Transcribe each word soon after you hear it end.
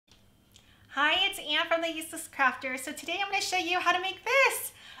Hi, it's Anne from The Useless Crafter. So today I'm going to show you how to make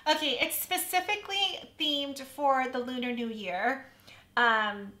this. Okay, it's specifically themed for the Lunar New Year.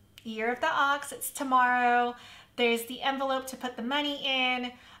 Year of the Ox, it's tomorrow. There's the envelope to put the money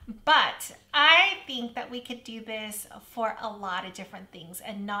in. But I think that we could do this for a lot of different things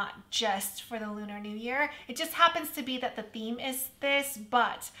and not just for the Lunar New Year. It just happens to be that the theme is this,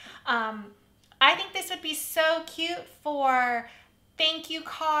 but I think this would be so cute for thank you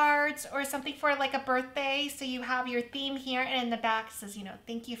cards or something for like a birthday. So you have your theme here and in the back it says, you know,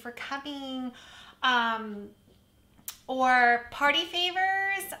 thank you for coming. Or party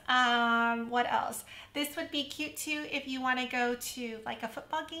favors. What else? This would be cute too if you want to go to like a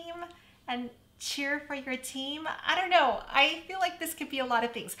football game and cheer for your team. I don't know. I feel like this could be a lot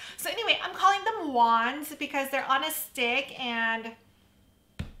of things. So anyway, I'm calling them wands because they're on a stick and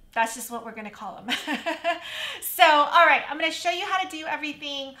that's just what we're going to call them. So, all right, I'm going to show you how to do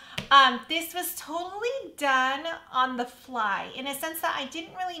everything. This was totally done on the fly in a sense that I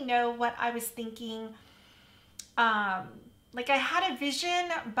didn't really know what I was thinking. Like I had a vision,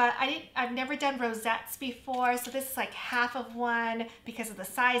 but I've never done rosettes before. So this is like half of one because of the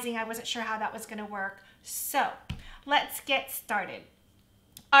sizing. I wasn't sure how that was going to work. So let's get started.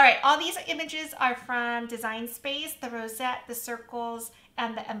 All right, all these images are from Design Space, the rosette, the circles,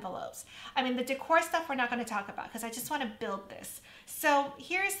 and the envelopes. I mean, the decor stuff we're not going to talk about because I just want to build this. So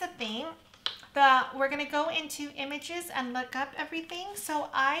here's the thing. We're going to go into images and look up everything. So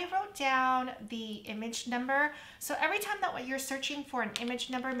I wrote down the image number. So every time that you're searching for an image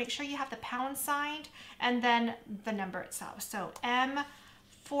number, make sure you have the pound sign and then the number itself. So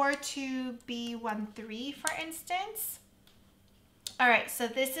M42B13, for instance. All right, so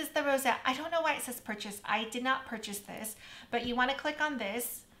this is the rosette. I don't know why it says purchase. I did not purchase this, but you want to click on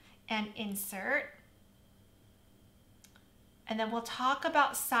this and insert. And then we'll talk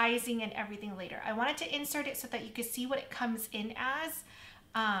about sizing and everything later. I wanted to insert it so that you could see what it comes in as.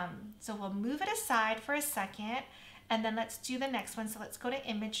 So we'll move it aside for a second, and then let's do the next one. So let's go to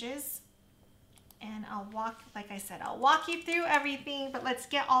images, and I'll walk, like I said, I'll walk you through everything, but let's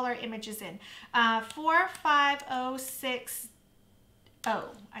get all our images in. 45060,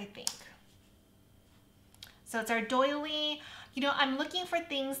 I think. So it's our doily. You know, I'm looking for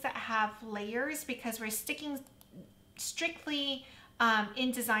things that have layers because we're sticking strictly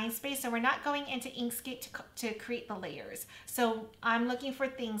in Design Space, so we're not going into Inkscape to create the layers. So I'm looking for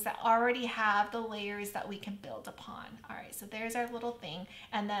things that already have the layers that we can build upon. All right, so there's our little thing.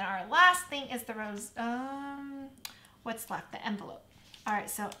 And then our last thing is the rose, what's left? The envelope. All right,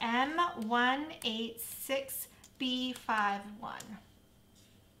 so M186B51.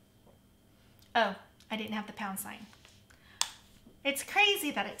 Oh, I didn't have the pound sign. It's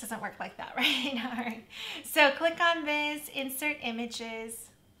crazy that it doesn't work like that, right? All right. So click on this, insert images.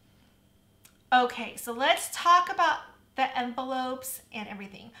 Okay, so let's talk about the envelopes and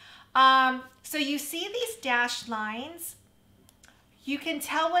everything. So you see these dashed lines. You can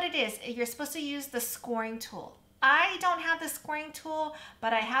tell what it is. You're supposed to use the scoring tool. I don't have the scoring tool,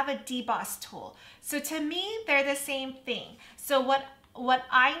 but I have a deboss tool. So to me, they're the same thing. So what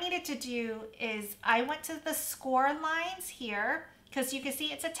I needed to do is I went to the score lines here because you can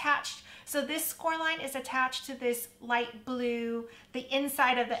see it's attached. So this score line is attached to this light blue, the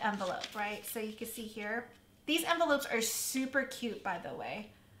inside of the envelope, right? So you can see here. These envelopes are super cute, by the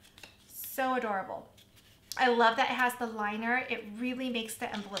way. So adorable. I love that it has the liner. It really makes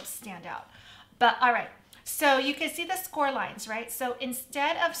the envelope stand out. But all right, so you can see the score lines, right? So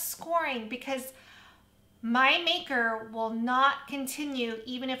instead of scoring, because my maker will not continue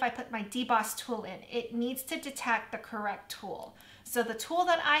even if I put my deboss tool in. It needs to detect the correct tool. So the tool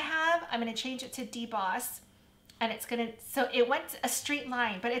that I have, I'm going to change it to deboss, and it's going to, so it went a straight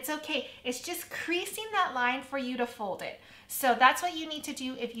line, but it's okay. It's just creasing that line for you to fold it. So that's what you need to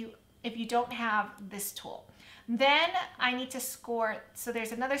do if you don't have this tool. Then I need to score, so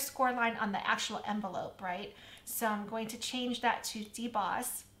there's another score line on the actual envelope, right? So I'm going to change that to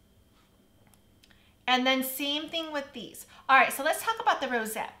deboss. And then same thing with these. All right, so let's talk about the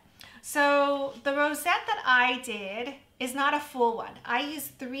rosette. So the rosette that I did is not a full one. I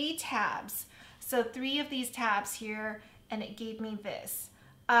used 3 tabs. So 3 of these tabs here, and it gave me this.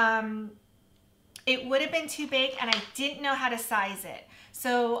 It would have been too big, and I didn't know how to size it.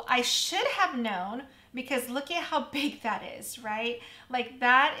 So I should have known, because look at how big that is, right? Like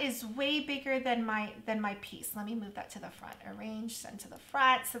that is way bigger than my piece. Let me move that to the front. Arrange, send to the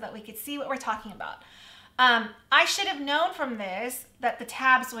front so that we could see what we're talking about. I should have known from this that the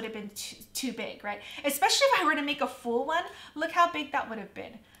tabs would have been too big, right? Especially if I were to make a full one, look how big that would have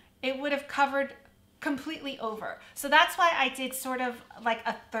been. It would have covered completely over. So that's why I did sort of like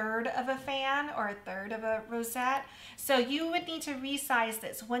a third of a fan or a third of a rosette. So you would need to resize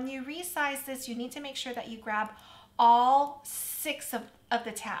this. When you resize this, you need to make sure that you grab all 6 of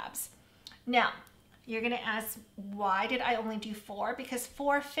the tabs. Now, you're gonna ask, why did I only do 4? Because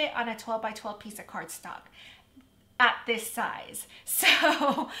 4 fit on a 12 by 12 piece of cardstock at this size.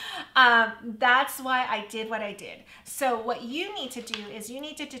 So that's why I did what I did. So what you need to do is you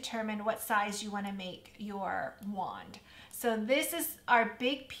need to determine what size you want to make your wand. So this is our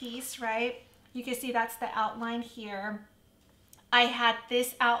big piece, right? You can see that's the outline here. I had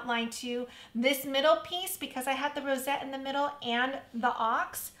this outline too. This middle piece, because I had the rosette in the middle and the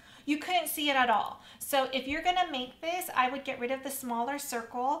ox, you couldn't see it at all. So if you're gonna make this, I would get rid of the smaller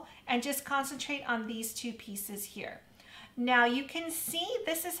circle and just concentrate on these 2 pieces here. Now you can see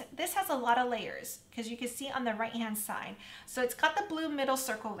this has a lot of layers, because you can see on the right hand side. So it's got the blue middle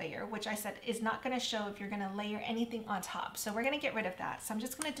circle layer, which I said is not gonna show if you're gonna layer anything on top. So we're gonna get rid of that. So I'm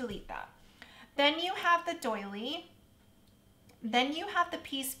just gonna delete that. Then you have the doily. Then you have the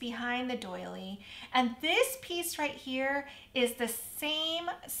piece behind the doily, and this piece right here is the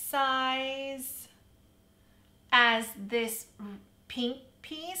same size as this pink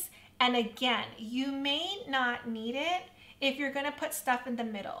piece. And again, you may not need it if you're gonna put stuff in the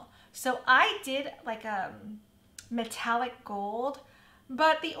middle. So I did like a metallic gold,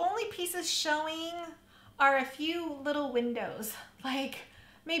 but the only pieces showing are a few little windows, like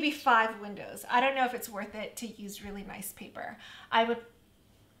maybe 5 windows. I don't know if it's worth it to use really nice paper. I would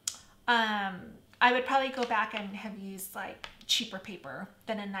probably go back and have used like cheaper paper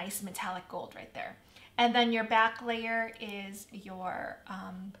than a nice metallic gold right there. And then your back layer is your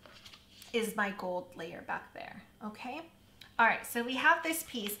is my gold layer back there. Okay. All right. So we have this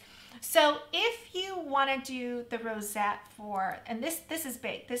piece. So if you want to do the rosette for, and this is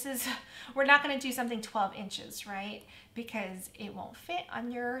big. This is, we're not going to do something 12 inches, right? Because it won't fit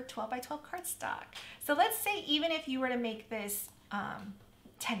on your 12 by 12 cardstock. So let's say even if you were to make this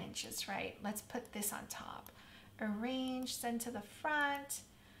 10 inches, right? Let's put this on top. Arrange, send to the front.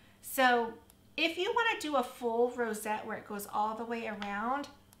 So if you want to do a full rosette where it goes all the way around,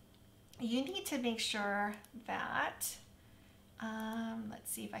 you need to make sure that,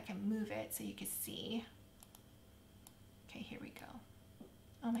 let's see if I can move it so you can see. Okay, here we go.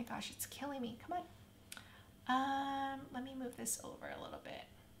 Oh my gosh, it's killing me. Come on. Let me move this over a little bit.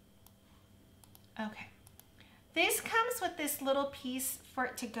 Okay. This comes with this little piece for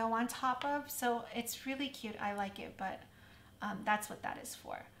it to go on top of, so it's really cute. I like it, but that's what that is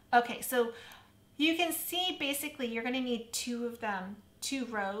for. Okay, so you can see basically you're going to need 2 of them, 2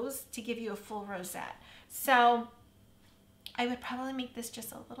 rows to give you a full rosette. So I would probably make this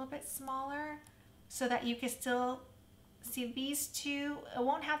just a little bit smaller so that you can still see these 2. It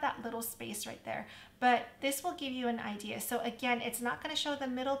won't have that little space right there, but this will give you an idea. So again, it's not going to show the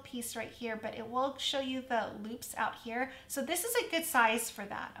middle piece right here, but it will show you the loops out here. So this is a good size for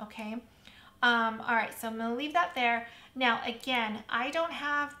that, okay? All right, so I'm going to leave that there. Now, again, I don't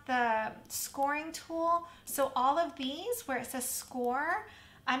have the scoring tool, so all of these where it says score,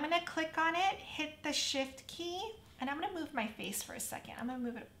 I'm going to click on it, hit the shift key, and I'm going to move my face for a second. I'm going to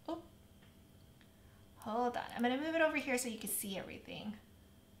move it. Oh, hold on. I'm going to move it over here so you can see everything.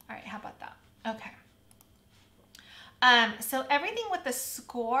 All right, how about that? Okay. So everything with the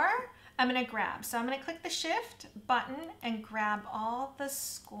score, I'm going to grab. So I'm going to click the shift button and grab all the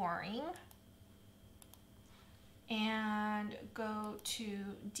scoring and go to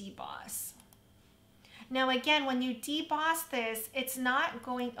deboss. Now again, when you deboss this, it's not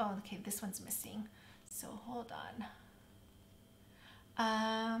going, oh, okay, this one's missing. So hold on.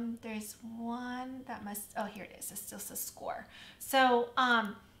 There's one that must, oh, here it is. It still says score. So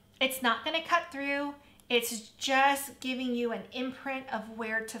it's not going to cut through. It's just giving you an imprint of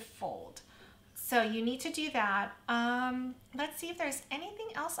where to fold. So you need to do that. Let's see if there's anything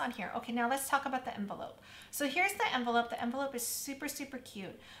else on here. Okay, now let's talk about the envelope. So here's the envelope. The envelope is super, super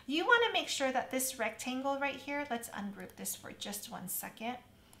cute. You want to make sure that this rectangle right here, let's ungroup this for just 1 second.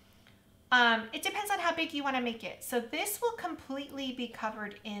 It depends on how big you want to make it. So this will completely be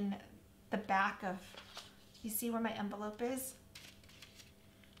covered in the back of, you see where my envelope is?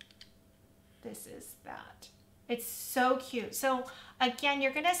 This is that. It's so cute. So again,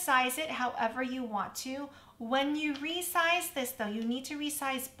 you're going to size it however you want to. When you resize this though, you need to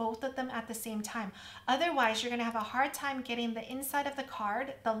resize both of them at the same time. Otherwise, you're going to have a hard time getting the inside of the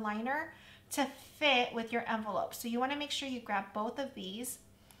card, the liner, to fit with your envelope. So you want to make sure you grab both of these.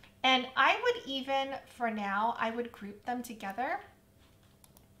 And I would even, for now, I would group them together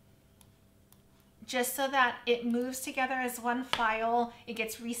just so that it moves together as one file. It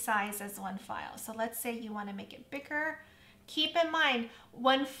gets resized as one file. So let's say you want to make it bigger. Keep in mind,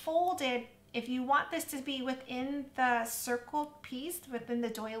 when folded, if you want this to be within the circle piece, within the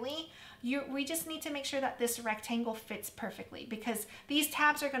doily, we just need to make sure that this rectangle fits perfectly, because these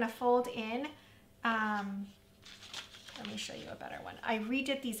tabs are going to fold in. Let me show you a better one. I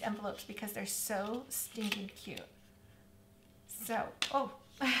redid these envelopes because they're so stinking cute. So,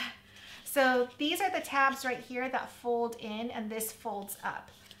 so these are the tabs right here that fold in, and this folds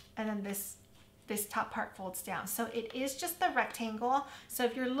up, and then this top part folds down. So it is just the rectangle. So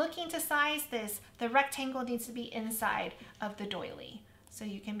if you're looking to size this, the rectangle needs to be inside of the doily. So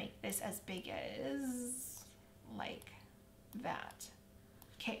you can make this as big as like that.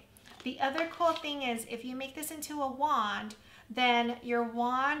 Okay. The other cool thing is if you make this into a wand, then your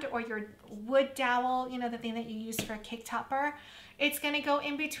wand or your wood dowel, you know, the thing that you use for a cake topper, it's going to go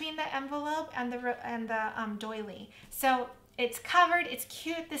in between the envelope and the doily. So it's covered. It's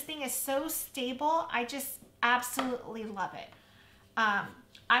cute. This thing is so stable. I just absolutely love it.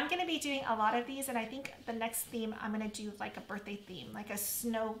 I'm going to be doing a lot of these, and I think the next theme I'm going to do like a birthday theme, like a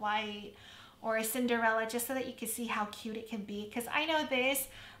Snow White or a Cinderella, just so that you can see how cute it can be. Because I know this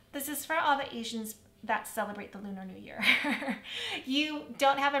is for all the Asians that celebrate the Lunar New Year. You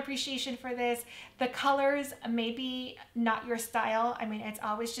don't have appreciation for this. The colors may be not your style. I mean, it's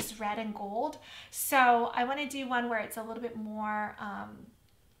always just red and gold. So I want to do one where it's a little bit more,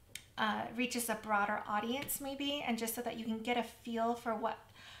 reaches a broader audience maybe, and just so that you can get a feel for what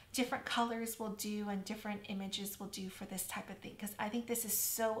different colors will do and different images will do for this type of thing, because I think this is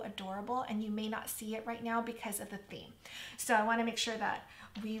so adorable, and you may not see it right now because of the theme. So I want to make sure that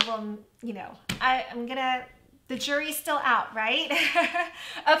we will, you know, the jury's still out, right?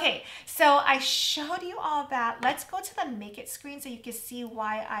 Okay, so I showed you all that. Let's go to the make it screen so you can see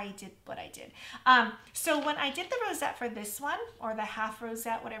why I did what I did. So when I did the rosette for this one, or the half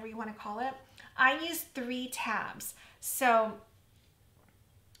rosette, whatever you want to call it, I used 3 tabs. So,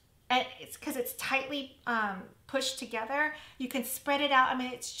 and it's because it's tightly pushed together, you can spread it out. I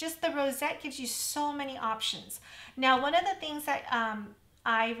mean, it's just, the rosette gives you so many options. Now, one of the things that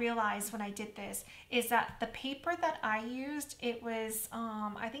I realized when I did this is that the paper that I used, it was,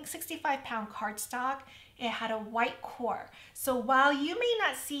 I think 65-pound cardstock. It had a white core. So while you may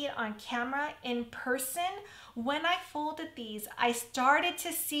not see it on camera, in person, when I folded these, I started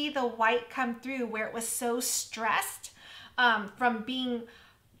to see the white come through where it was so stressed from being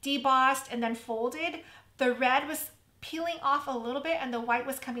debossed and then folded. The red was peeling off a little bit and the white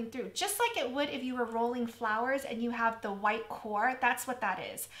was coming through, just like it would if you were rolling flowers and you have the white core. That's what that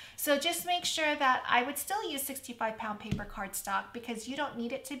is. So just make sure that, I would still use 65-pound paper cardstock, because you don't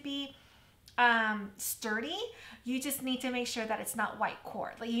need it to be sturdy. You just need to make sure that it's not white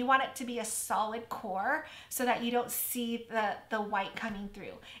core. Like, you want it to be a solid core so that you don't see the white coming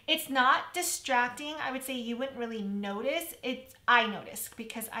through. It's not distracting. I would say you wouldn't really notice it. I noticed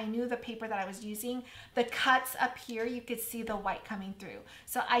because I knew the paper that I was using, the cuts up here, you could see the white coming through.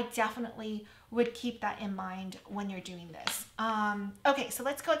 So I definitely would keep that in mind when you're doing this. Okay, so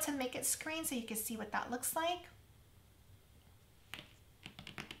let's go to make it screen so you can see what that looks like.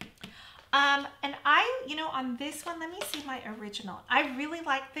 And you know, on this one, let me see my original. I really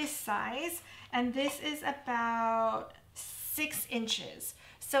like this size, and this is about 6 inches.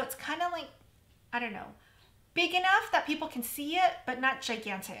 So it's kind of like, I don't know, big enough that people can see it, but not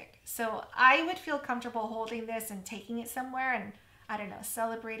gigantic. So I would feel comfortable holding this and taking it somewhere and, I don't know,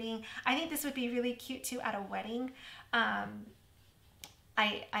 celebrating. I think this would be really cute too at a wedding. I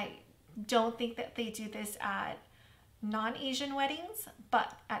don't think that they do this at non-Asian weddings,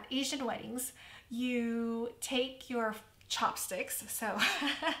 but at Asian weddings, you take your chopsticks. So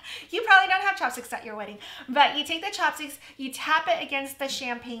you probably don't have chopsticks at your wedding, but you take the chopsticks, you tap it against the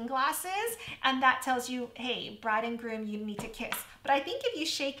champagne glasses, and that tells you, hey, bride and groom, you need to kiss. But I think if you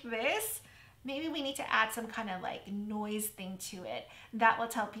shake this, maybe we need to add some kind of like noise thing to it that will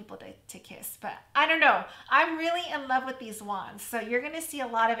tell people to kiss. But I don't know. I'm really in love with these wands. So you're going to see a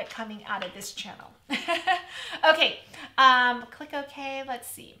lot of it coming out of this channel. Okay. Click OK. Let's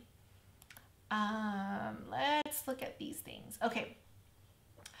see. Let's look at these things. Okay.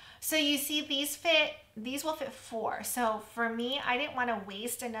 So you see these will fit 4. So for me, I didn't want to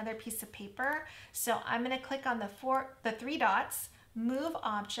waste another piece of paper. So I'm going to click on the 3 dots, move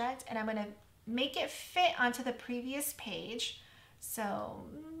object, and I'm going to make it fit onto the previous page. So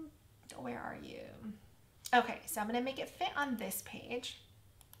where are you? Okay, so I'm going to make it fit on this page.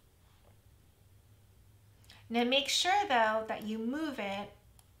 Now make sure though that you move it,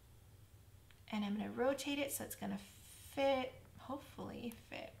 and I'm going to rotate it so it's going to fit, hopefully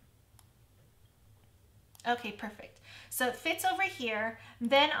fit. Okay, perfect. So it fits over here.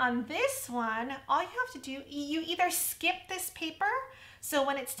 Then on this one, all you have to do, you either skip this paper, so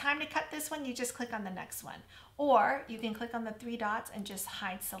when it's time to cut this one, you just click on the next one. Or you can click on the 3 dots and just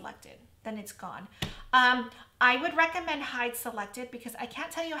hide selected. Then it's gone. I would recommend hide selected because I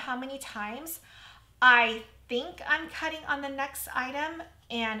can't tell you how many times I think I'm cutting on the next item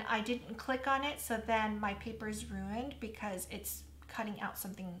and I didn't click on it, so then my paper is ruined because it's cutting out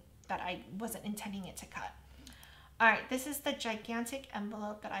something that I wasn't intending it to cut. All right, this is the gigantic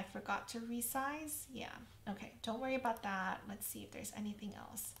envelope that I forgot to resize. Yeah, okay, don't worry about that. Let's see if there's anything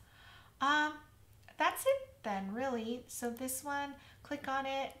else. That's it then, really. So this one, click on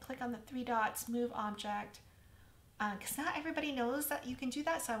it, click on the 3 dots, move object. Because not everybody knows that you can do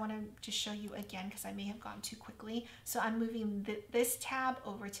that, so I want to just show you again because I may have gone too quickly. So I'm moving this tab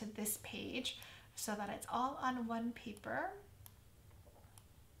over to this page so that it's all on one paper.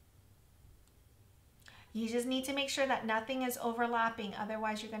 You just need to make sure that nothing is overlapping,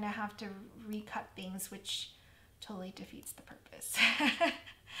 otherwise you're going to have to recut things, which totally defeats the purpose.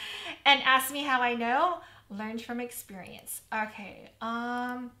 And ask me how I know, learned from experience. Okay,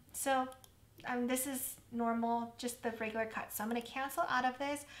 so this is normal, just the regular cut. So I'm going to cancel out of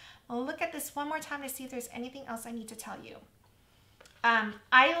this. I'll look at this one more time to see if there's anything else I need to tell you.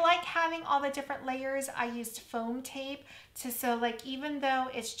 I like having all the different layers. I used foam tape so like even though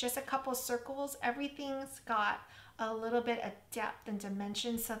it's just a couple circles, everything's got a little bit of depth and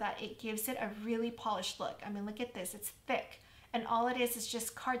dimension so that it gives it a really polished look. I mean, look at this, it's thick and all it is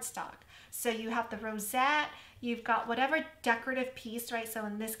just cardstock. So you have the rosette, you've got whatever decorative piece, right? So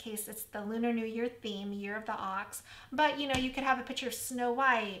in this case, it's the Lunar New Year theme, Year of the Ox. But you know, you could have a picture of Snow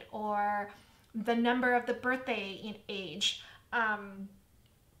White or the number of the birthday age.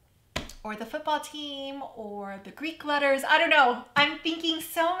 Or the football team or the Greek letters. I don't know. I'm thinking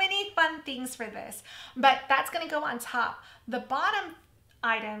so many fun things for this, but that's going to go on top. The bottom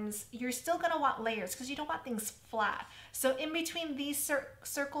items, you're still going to want layers because you don't want things flat. So in between these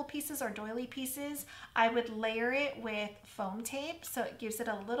circle pieces or doily pieces, I would layer it with foam tape so it gives it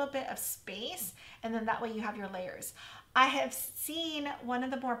a little bit of space, and then that way you have your layers. I have seen one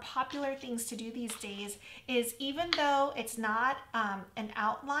of the more popular things to do these days is, even though it's not an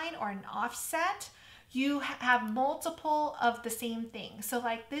outline or an offset, you have multiple of the same thing. So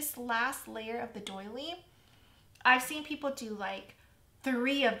like this last layer of the doily, I've seen people do like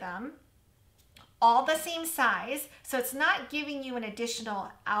 3 of them, all the same size. So it's not giving you an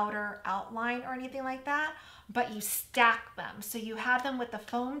additional outer outline or anything like that, but you stack them. So you have them with the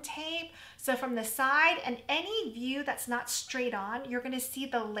foam tape. So from the side and any view that's not straight on, you're gonna see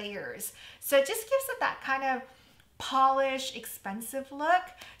the layers. So it just gives it that kind of polished, expensive look.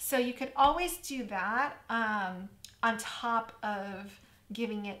 So you could always do that on top of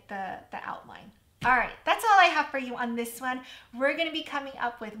giving it the outline. All right, that's all I have for you on this one. We're gonna be coming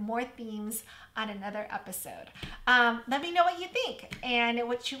up with more themes on another episode. Let me know what you think and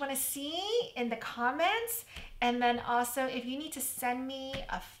what you wanna see in the comments. And then also, if you need to send me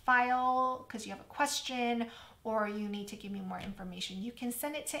a file because you have a question or you need to give me more information, you can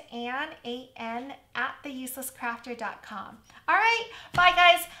send it to Ann, A-N, @theuselesscrafter.com. All right, bye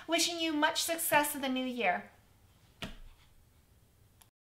guys. Wishing you much success in the new year.